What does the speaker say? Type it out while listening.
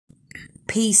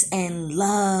Peace and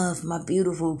love, my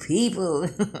beautiful people.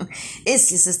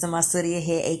 It's your sister, my studio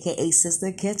here, aka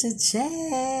Sister Catch a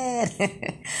Chat.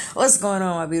 What's going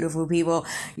on, my beautiful people?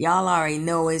 Y'all already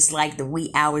know it's like the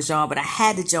wee hours, y'all, but I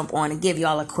had to jump on and give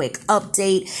y'all a quick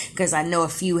update because I know a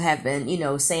few have been,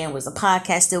 saying, was the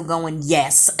podcast still going?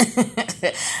 Yes.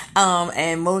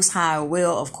 And Most High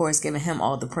will, of course, giving him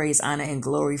all the praise, honor, and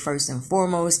glory first and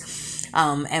foremost.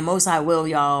 And Most High will,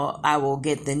 y'all, I will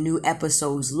get the new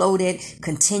episodes loaded,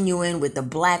 continuing with the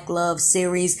Black Love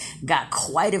series. Got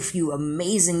quite a few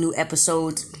amazing new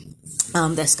episodes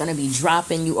that's going to be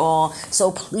dropping, you all.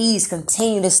 So please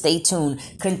continue to stay tuned,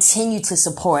 continue to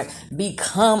support,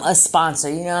 become a sponsor.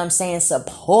 You know what I'm saying?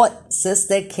 Support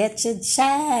Sister Catch a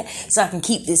Chat so I can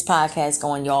keep this podcast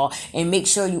going, y'all. And make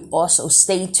sure you also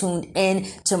stay tuned in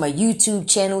to my YouTube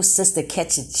channel, Sister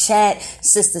Catch a Chat.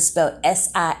 Sister spelled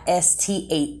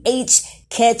SISTAH.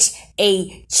 Catch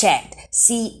a Chat.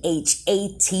 CHATT.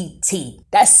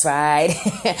 That's right.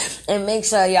 And make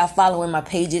sure y'all following my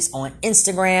pages on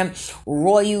Instagram,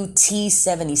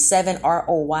 Royalt77,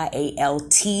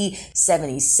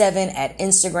 ROYALT77 at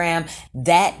Instagram,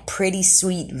 That Pretty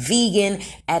Sweet Vegan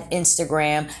at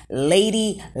Instagram,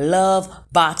 Lady Love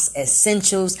Box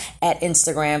Essentials at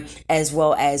Instagram, as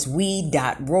well as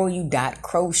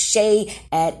we.royal.crochet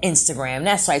at Instagram.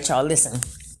 That's right, y'all. Listen.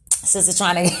 Sister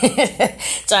trying to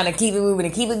keep it moving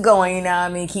and keep it going, you know what I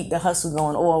mean? Keep the hustle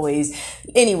going always.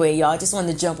 Anyway, y'all, just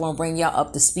wanted to jump on, bring y'all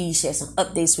up to speed, share some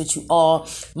updates with you all.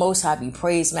 Most High be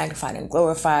praised, magnified, and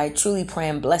glorified. Truly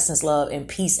praying blessings, love, and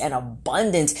peace and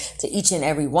abundance to each and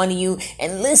every one of you.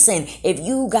 And listen, if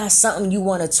you got something you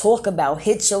want to talk about,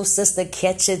 hit your Sister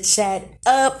Catch a Chat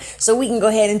up so we can go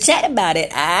ahead and chat about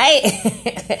it, all right?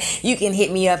 You can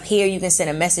hit me up here. You can send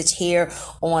a message here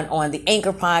on the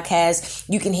Anchor podcast.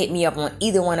 You can hit me up on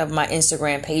either one of my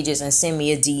Instagram pages and send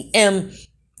me a DM.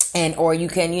 Or you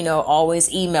can,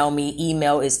 always email me.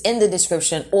 Email is in the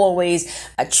description. Always.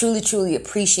 I truly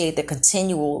appreciate the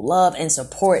continual love and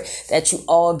support that you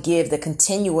all give, the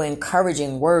continual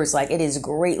encouraging words. Like, it is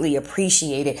greatly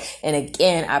appreciated. And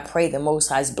again, I pray the Most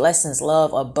High's blessings,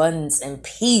 love, abundance, and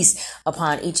peace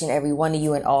upon each and every one of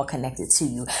you and all connected to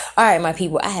you. All right, my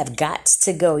people, I have got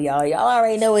to go, y'all. Y'all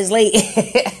already know it's late,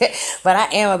 but I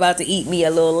am about to eat me a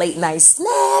little late night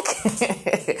snack,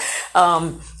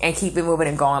 and keep it moving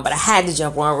and going. But I had to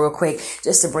jump on real quick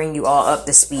just to bring you all up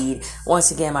to speed. Once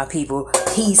again, my people,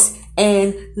 peace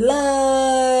and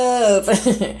love.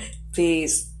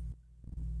 Peace.